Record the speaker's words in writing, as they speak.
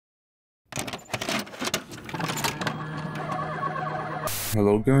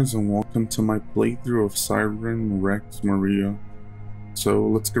Hello guys and welcome to my playthrough of Siren Rex Maria. So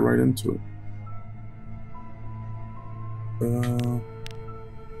let's get right into it.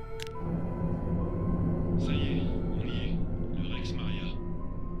 Ça y est, on y est. Le Rex Maria.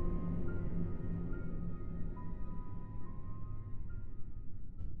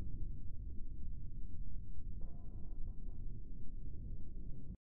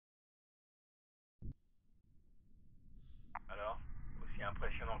 Alors, aussi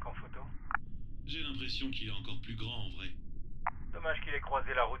impressionnant qu'en photo? J'ai l'impression qu'il est encore plus grand en vrai. Dommage qu'il ait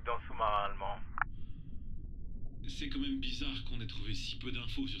croisé la route d'un sous-marin allemand. C'est quand même bizarre qu'on ait trouvé si peu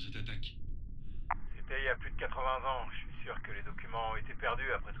d'infos sur cette attaque. C'était il y a plus de 80 ans, je suis sûr que les documents ont été perdus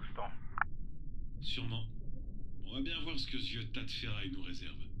après tout ce temps. Sûrement. On va bien voir ce que ce vieux tas de ferraille nous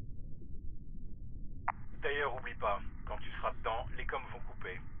réserve. D'ailleurs, oublie pas, quand tu seras dedans, les coms vont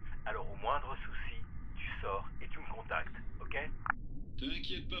couper. Alors au moindre souci, tu sors et tu me contactes, ok?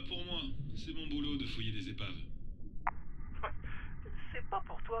 T'inquiète pas pour moi, c'est mon boulot de fouiller des épaves. C'est pas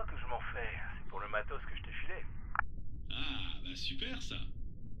pour toi que je m'en fais, c'est pour le matos que je t'ai filé. Ah, bah super ça.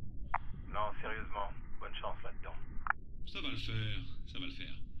 Non, sérieusement, bonne chance là-dedans. Ça va le faire, ça va le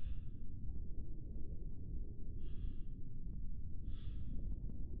faire.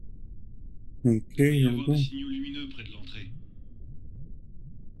 Okay, Il devrait y here we avoir go. des signaux lumineux près de l'entrée.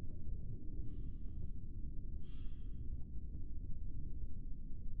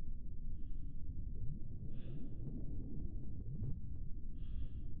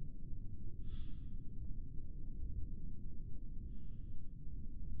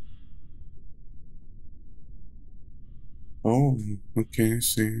 Oh, okay, I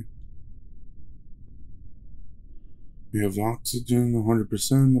see. We have oxygen,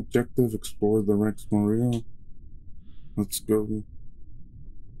 100%, objective, explore the Rex Maria. Let's go.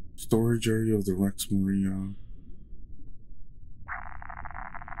 Storage area of the Rex Maria.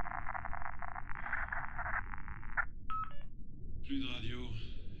 Plus de radio,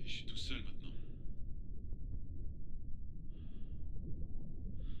 je suis tout seul maintenant.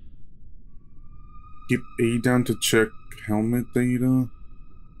 Keep A down to check helmet data.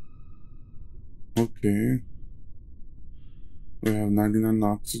 Okay. We have 99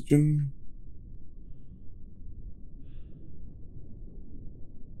 oxygen.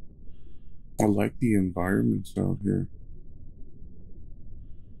 I like the environments out here.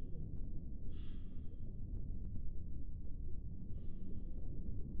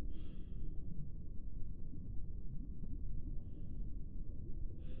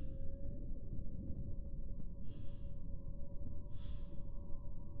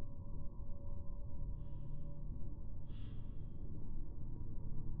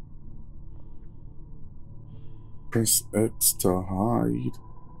 Press X to hide.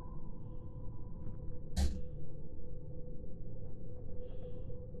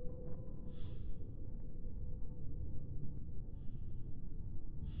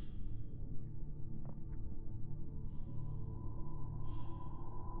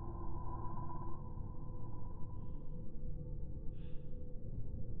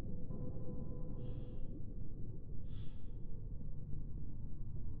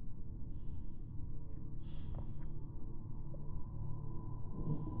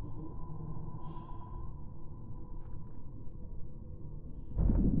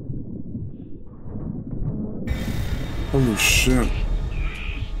 Holy shit.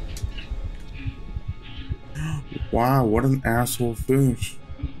 Wow, what an asshole fish.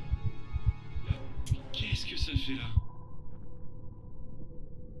 Qu'est-ce que ça fait là?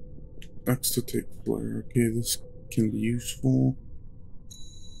 X to take flare. Okay, this can be useful.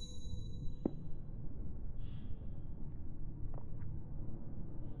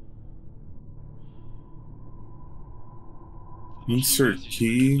 Ça marchera pas Insert si j'ai pas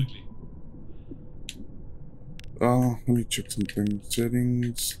key. la clé. Let me check something.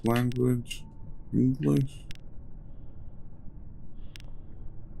 Settings, language, English.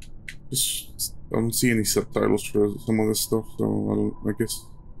 Just, I don't see any subtitles for some of this stuff, so I guess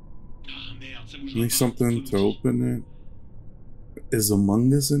Ah merde, ça I bougera need pas. something Faut to l'outil. open it. Is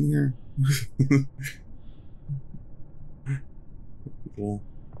Among Us in here? Cool.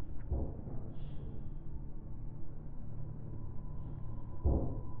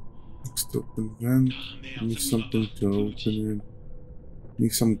 Next open vent. Ah I merde, need ça bougera pas. something to Faut open l'outil. it.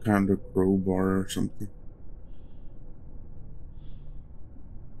 Need some kind of crowbar or something.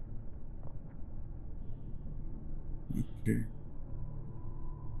 Okay.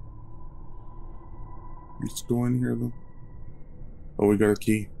 Let's go in here then. Oh, we got a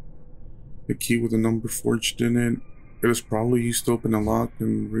key. A key with a number forged in it. It is probably used to open a lock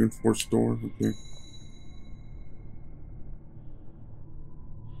and reinforced door. Okay.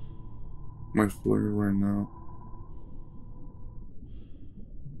 my flare right now.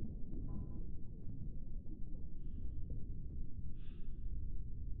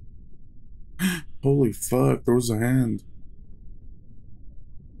 Holy fuck, there was a hand.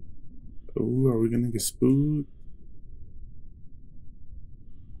 Oh, are we gonna get spooked?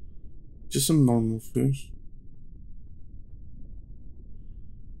 Just some normal fish.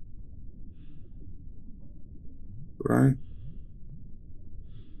 Right?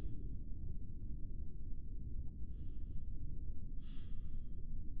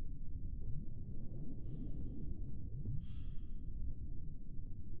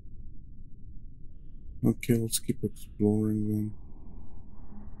 Okay, let's keep exploring then.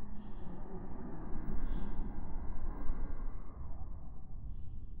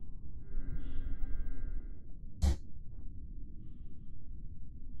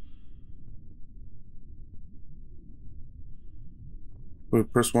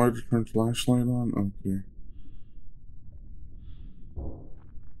 Wait, press Y to turn flashlight on? Okay.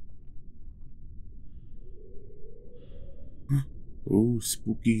 Ooh,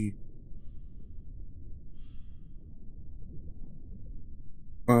 spooky.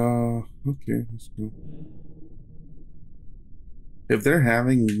 Okay, let's go. If they're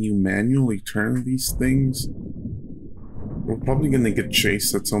having you manually turn these things, we're probably gonna get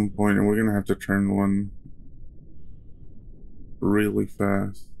chased at some point and we're gonna have to turn one really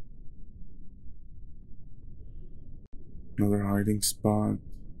fast. Another hiding spot.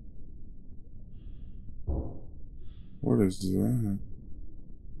 What is that?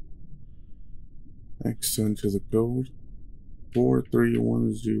 X enter the code.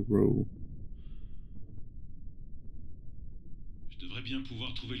 4310. Je devrais bien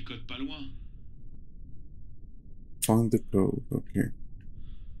pouvoir trouver le code pas loin. Find the code, okay.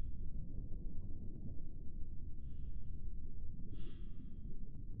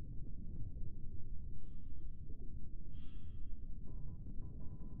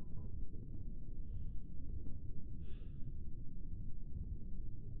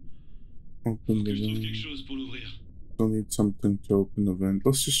 Open Faut the que je trouve vent. quelque chose pour l'ouvrir. Still need something to open the vent.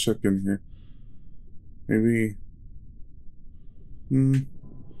 Let's just check in here. Maybe.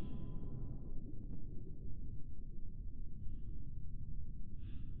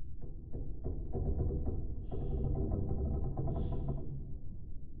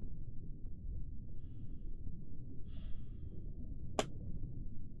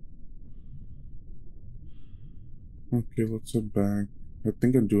 Okay, let's head back. I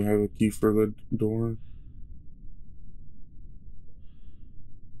think I do have a key for the door.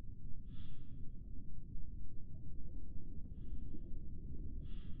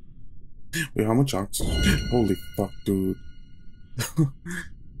 Wait, how much oxygen? Holy fuck, dude.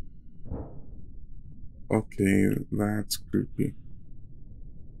 Okay, that's creepy.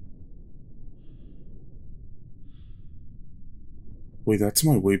 Wait, that's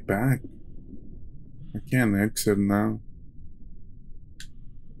my way back. I can't exit now.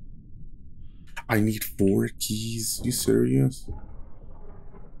 I need 4 keys. You serious?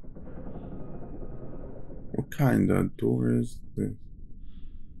 What kind of door is this?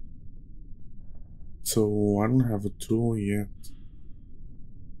 So, I don't have a tool yet.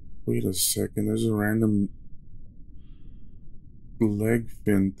 Wait a second, there's a random leg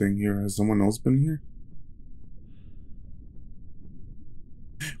fin thing here. Has someone else been here?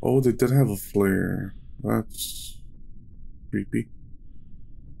 Oh, they did have a flare. That's creepy.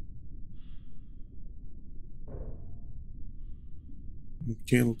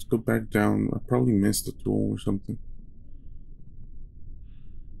 Okay, let's go back down. I probably missed a tool or something.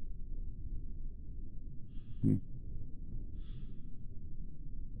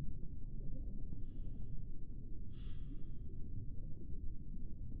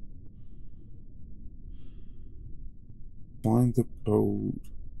 Find the code.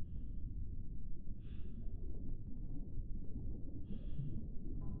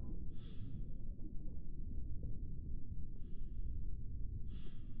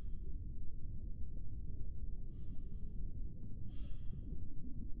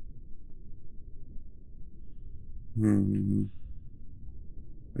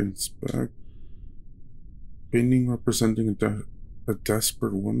 Inspect. Painting representing a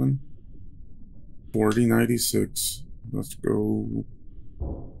desperate woman. 4096. Let's go.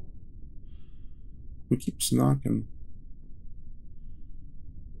 Who keeps knocking?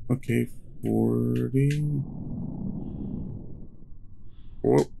 Okay, 40.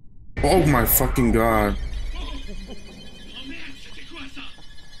 Whoa. Oh my fucking god. Oh merde, c'était quoi ça?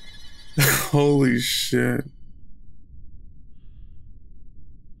 Holy shit.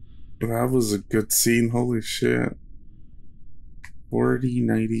 That was a good scene, holy shit.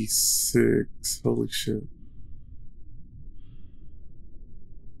 4096. Holy shit.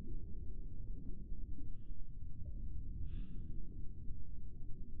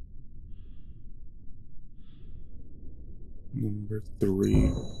 Number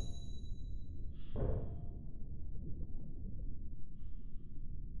 3.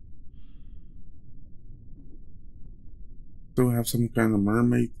 Do have some kind of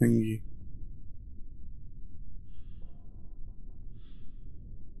mermaid thingy.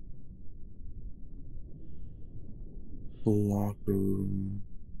 Locker room.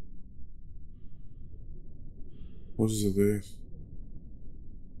 What is this?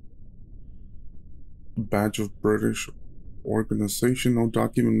 Badge of British organization. No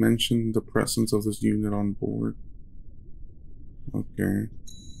document mentioned the presence of this unit on board. Okay.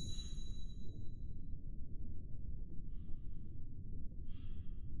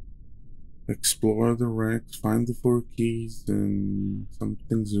 Explore the wrecks, find the 4 keys, and some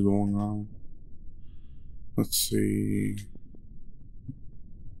things are going on. Let's see.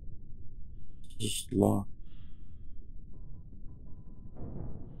 Just locked.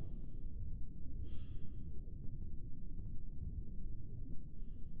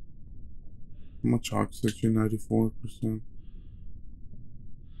 How much oxygen? 94%.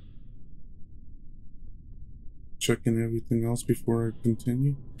 Checking everything else before I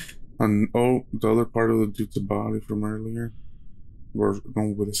continue. And oh, the other part of the dude's body from earlier. Or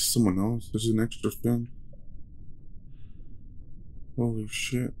no, but this is someone else. This is an extra fin. Holy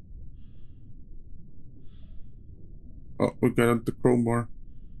shit. Oh, we got the crowbar.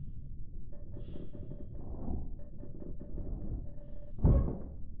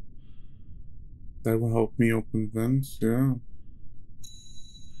 That will help me open vents, yeah.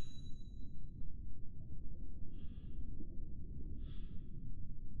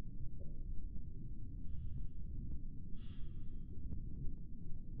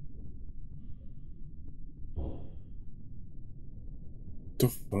 The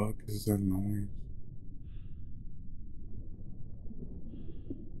fuck is that noise?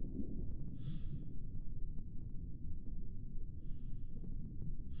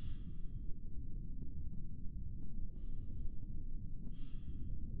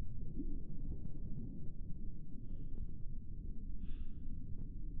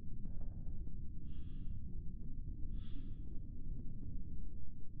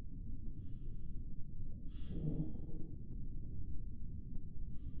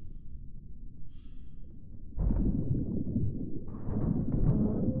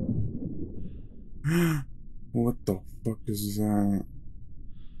 What the fuck is that?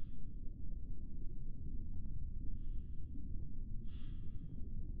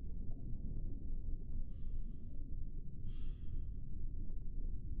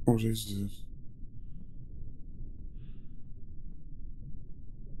 What is this?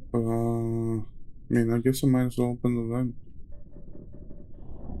 I mean, I guess I might as well open the vent.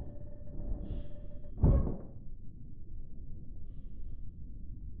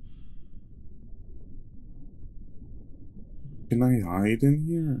 Can I hide in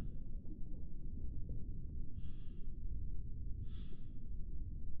here?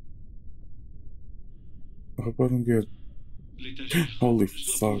 I hope I don't get... L'étagère. Holy Je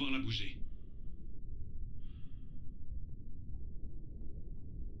dois fuck. pouvoir la bouger.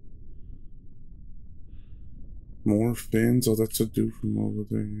 More fins? Oh, that's a dude from over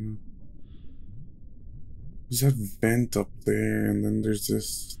there, yeah. There's that vent up there, and then there's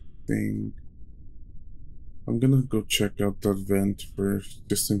this thing. I'm gonna go check out that vent first,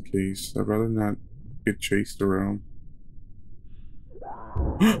 just in case. I'd rather not get chased around.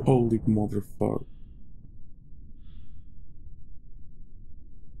 Holy motherfucker.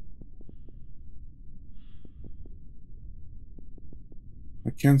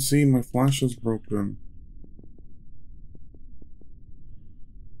 I can't see, my flash is broken.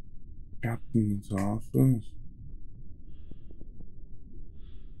 Captain's office.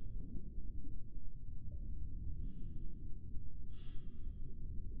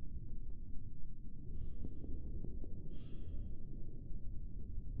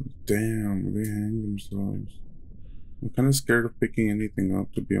 Damn, they hang themselves. I'm kind of scared of picking anything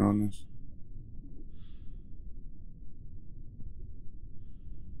up, to be honest.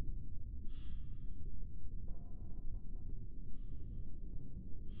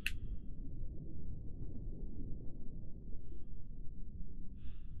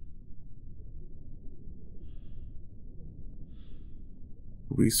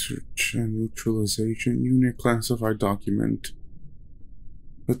 Research and neutralization unit classified document.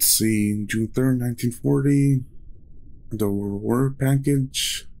 Let's see, June 3rd, 1940. The reward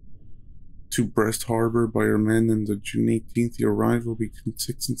package. to Brest Harbor by our men on the June 18th. The arrival between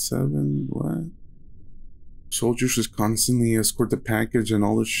 6 and 7. What? Soldiers should constantly escort the package and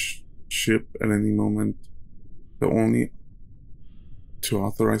all the ship at any moment. The only to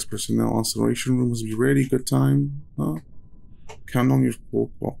authorized personnel. Observation room must be ready. Good time. Count on your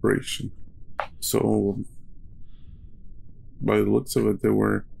full cooperation. So, by the looks of it, they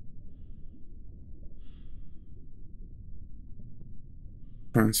were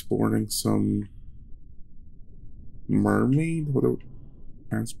transporting some mermaid? What are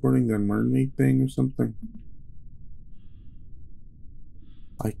transporting that mermaid thing or something?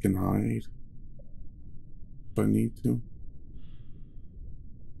 I can hide if I need to.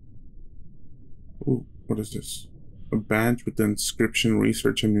 Oh, what is this? A badge with the inscription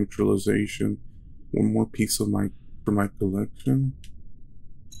research and neutralization. One more piece of for my collection.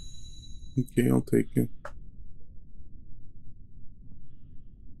 Okay, I'll take it.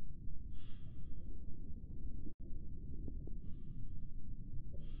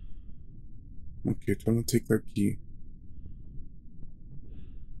 Okay, time to take that key.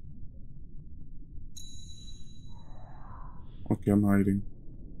 Okay, I'm hiding.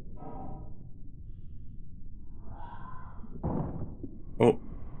 Oh.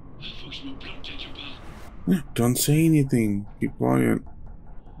 Faut que je me planque quelque part. Don't say anything. Keep quiet.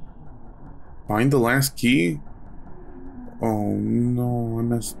 Find the last key? Oh no, I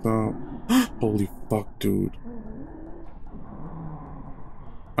messed up. Holy fuck, dude.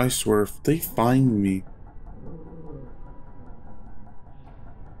 I swear, if they find me...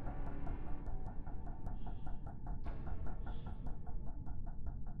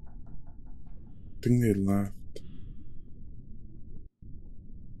 I think they left.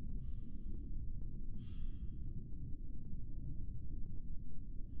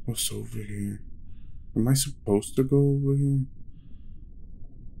 What's over here? Am I supposed to go over here?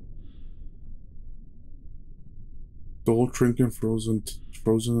 The old trinket frozen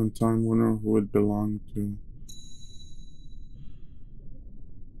in time, wonder who it belonged to.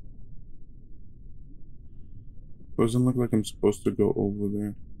 Doesn't look like I'm supposed to go over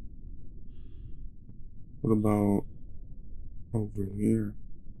there. What about over here?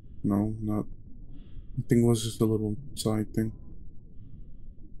 No, not. I think it was just a little side thing.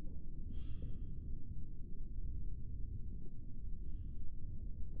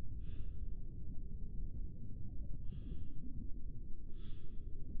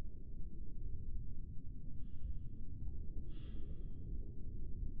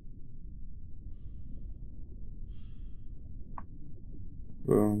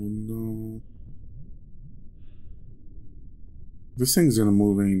 Oh no. This thing's gonna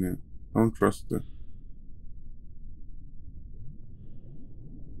move, ain't it? I don't trust it.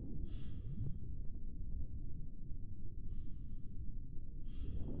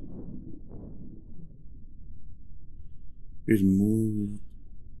 It moved.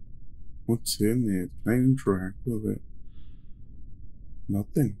 What's in it? Can I interact with it?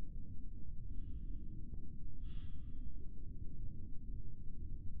 Nothing.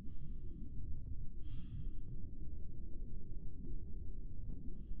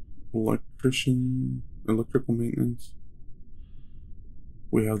 Electrical maintenance.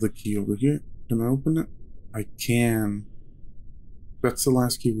 We have the key over here. Can I open it? I can. That's the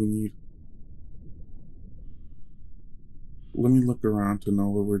last key we need. Let me look around to know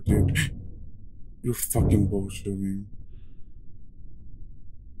what we're doing. You're fucking bullshitting.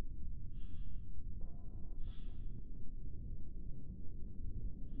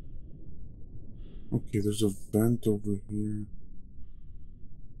 Okay, there's a vent over here.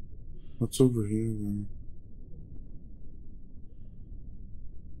 What's over here then?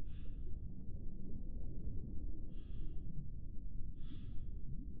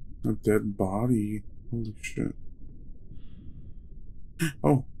 A dead body. Holy shit.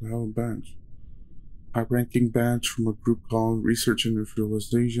 Oh, I have a badge. High-ranking badge from a group called Research and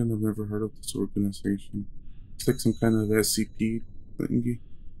Neutralization. I've never heard of this organization. It's like some kind of SCP thingy.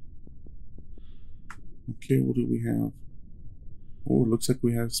 Okay, what do we have? Oh, it looks like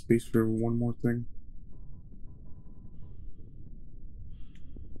we have space for one more thing.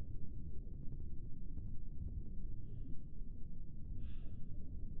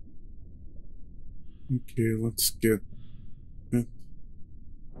 Okay, let's get it.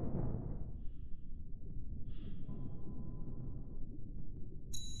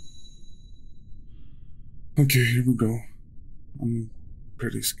 Okay, here we go. I'm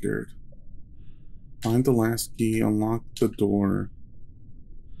pretty scared. Find the last key, unlock the door.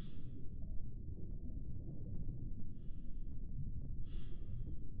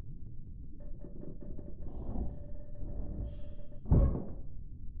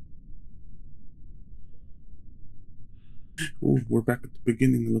 Oh, we're back at the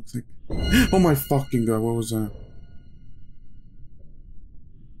beginning, it looks like. Oh my fucking god, what was that?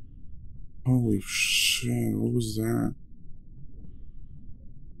 Holy shit, what was that?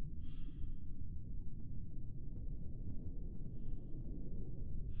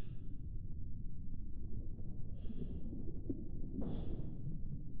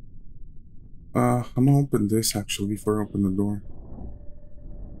 I'm gonna open this actually before I open the door.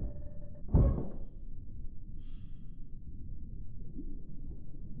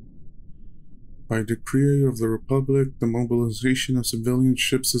 By decree of the Republic, the mobilization of civilian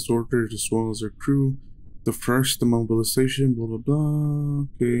ships is ordered as well as their crew. The first, the mobilization, blah blah blah.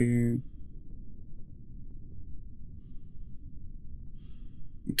 Okay.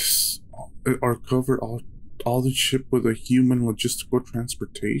 Are covered all the ship with a human logistical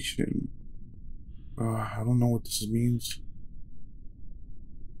transportation. I don't know what this means.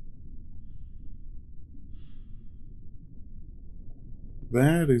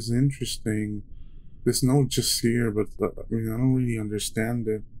 That is interesting. There's no just here, but I mean, I don't really understand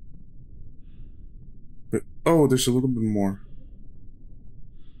it. But oh, there's a little bit more.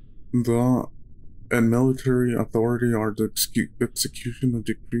 The and military authority are the execution of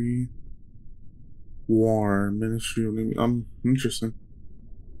decree. War Ministry of Navy. Interesting.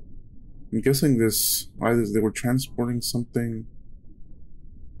 I'm guessing this either they were transporting something.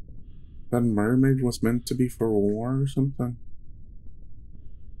 That mermaid was meant to be for war or something.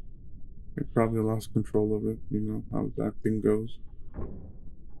 They probably lost control of it, you know how that thing goes.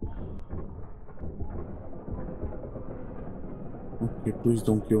 Okay, please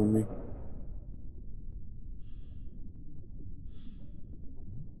don't kill me.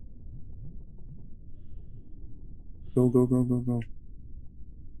 Go, go, go, go, go.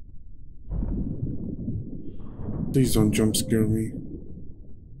 Please don't jump scare me.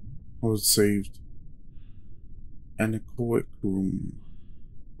 I was saved. Anechoic room.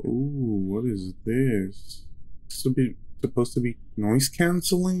 Ooh, what is this? Supposed to be noise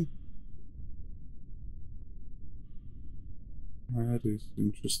canceling? That is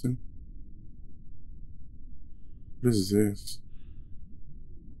interesting. What is this?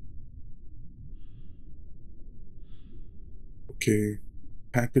 Okay.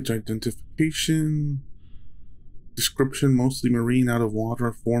 Package identification. Description: mostly marine, out of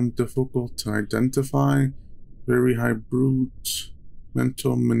water, form difficult to identify, very high brute,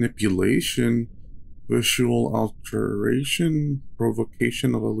 mental manipulation, visual alteration,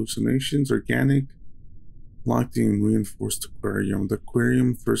 provocation of hallucinations, organic, lighting, reinforced aquarium. The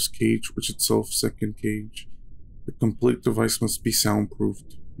aquarium first cage, which itself second cage. The complete device must be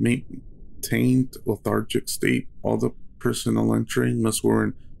soundproofed. Maintained lethargic state. All the personnel entering must wear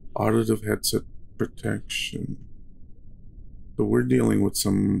an auditive headset protection. So we're dealing with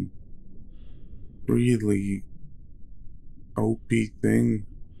some really OP thing.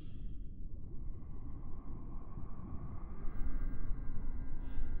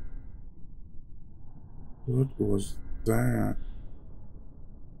 What was that?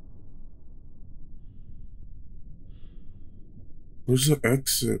 Where's the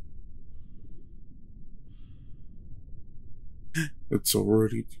exit? It's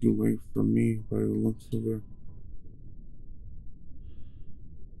already too late for me by the looks of it.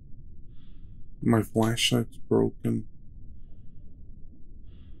 My flashlight's broken.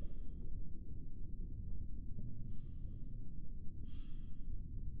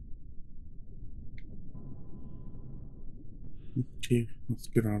 Okay, let's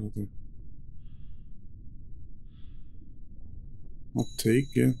get out of there. I'll take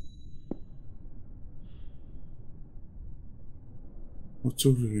it. What's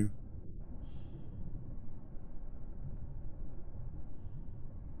over here?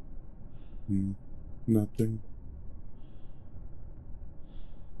 Nothing.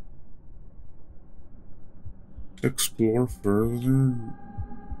 Explore further?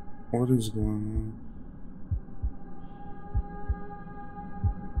 What is going on?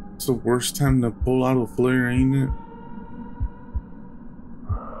 It's the worst time to pull out a flare, ain't it?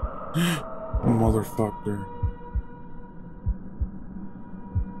 Motherfucker.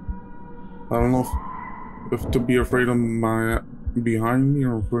 I don't know if to be afraid of my behind me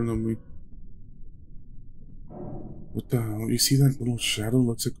or in front of me. What the hell? You see that little shadow?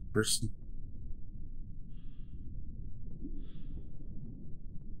 Looks like a person.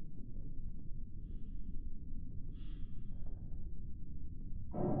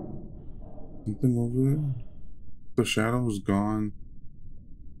 Something over there? The shadow is gone.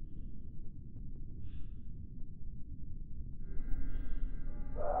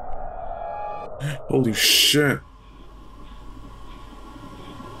 Holy shit.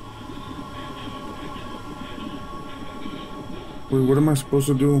 Wait, what am I supposed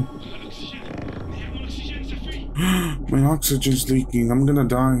to do? L'oxygène. Derrière moi, l'oxygène, ça fuit. My oxygen's leaking. I'm gonna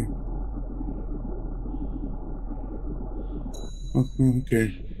die.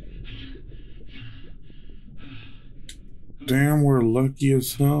 Okay. Damn, we're lucky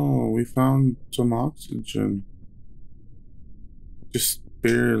as hell. We found some oxygen. Just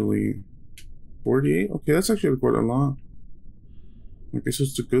barely. 48? Okay, that's actually quite a lot. I guess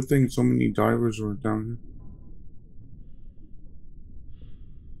it's a good thing so many divers were down here.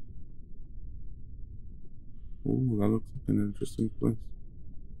 Ooh, that looks like an interesting place.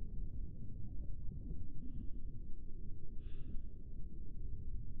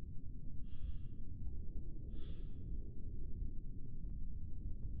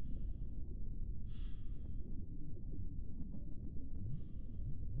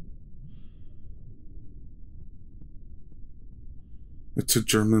 It's a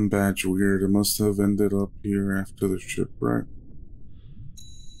German badge, weird. It must have ended up here after the shipwreck.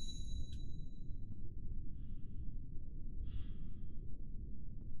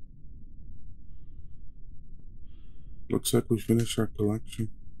 Looks like we finished our collection.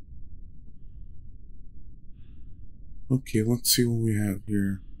 Okay, let's see what we have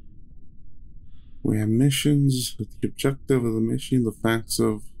here. We have missions. The objective of the mission, the facts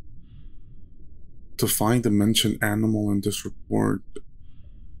of to find the mentioned animal in this report.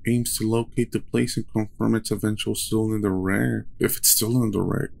 Aims to locate the place and confirm it's eventually still in the wreck. If it's still in the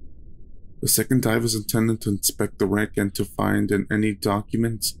wreck. The second dive is intended to inspect the wreck and to find any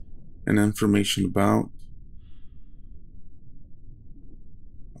documents and information about.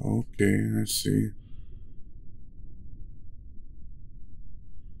 Okay, I see.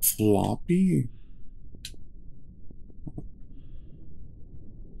 Floppy?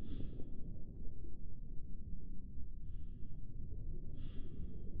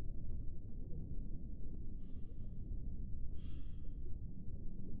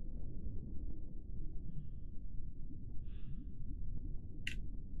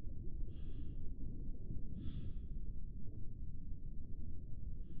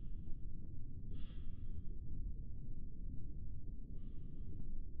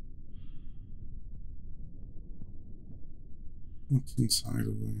 What's inside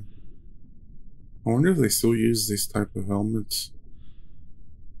of it? I wonder if they still use these type of helmets.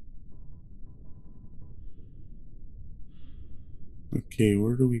 Okay,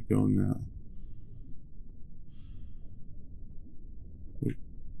 where do we go now? Wait,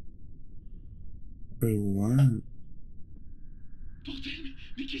 what? Bordel,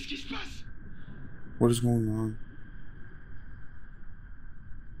 mais qu'est-ce qui se passe? What is going on?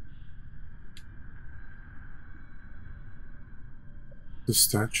 The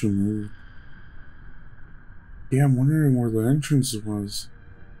statue moved. Yeah, I'm wondering where the entrance was.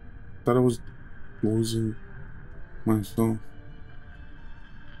 Thought I was losing myself.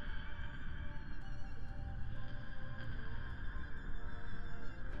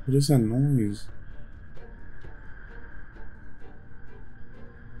 What is that noise?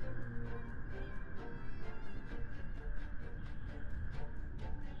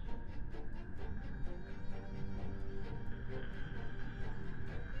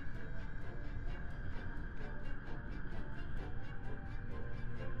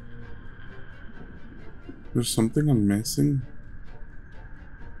 There's something I'm missing.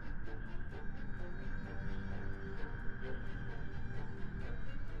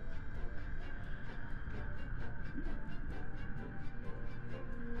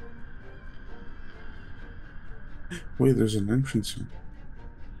 Wait, there's an entrance here.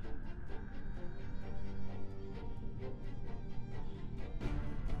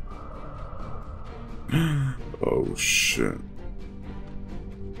 Oh shit.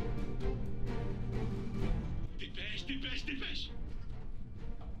 Dépêche, dépêche, dépêche.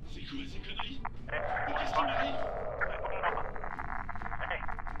 C'est quoi ces conneries? Mais qu'est-ce qui m'arrive?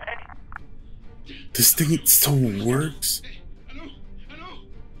 This thing still works? Hey, allô? Allô?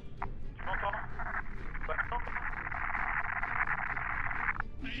 Tu m'entends?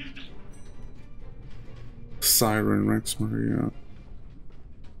 Merde! Siren Rex Maria.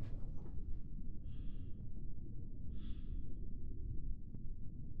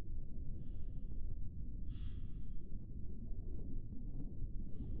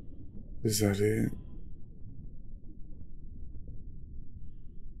 Is that it?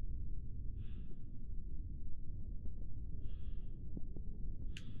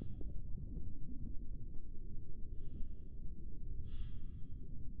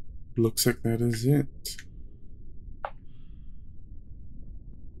 Looks like that is it.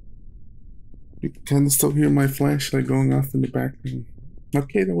 You can kind of still hear my flashlight going off in the background.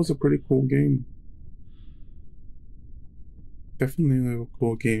 Okay, that was a pretty cool game. definitely a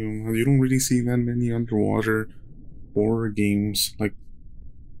cool game. You don't really see that many underwater horror games. Like,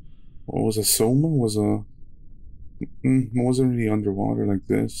 what was a Soma? Was a it wasn't really underwater like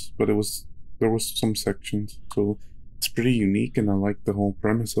this, but there was some sections, so it's pretty unique, and I like the whole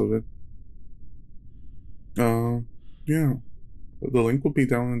premise of it. Yeah, the link will be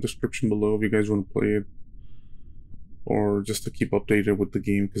down in the description below if you guys want to play it, or just to keep updated with the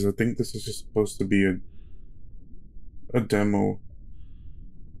game, because I think this is just supposed to be a demo.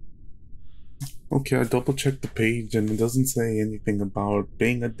 Okay, I double checked the page and it doesn't say anything about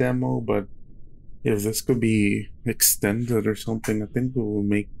being a demo, but if this could be extended or something, I think it will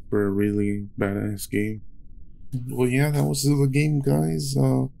make for a really badass game. Well, yeah, that was the game, guys.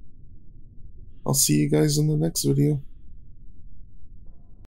 I'll see you guys in the next video.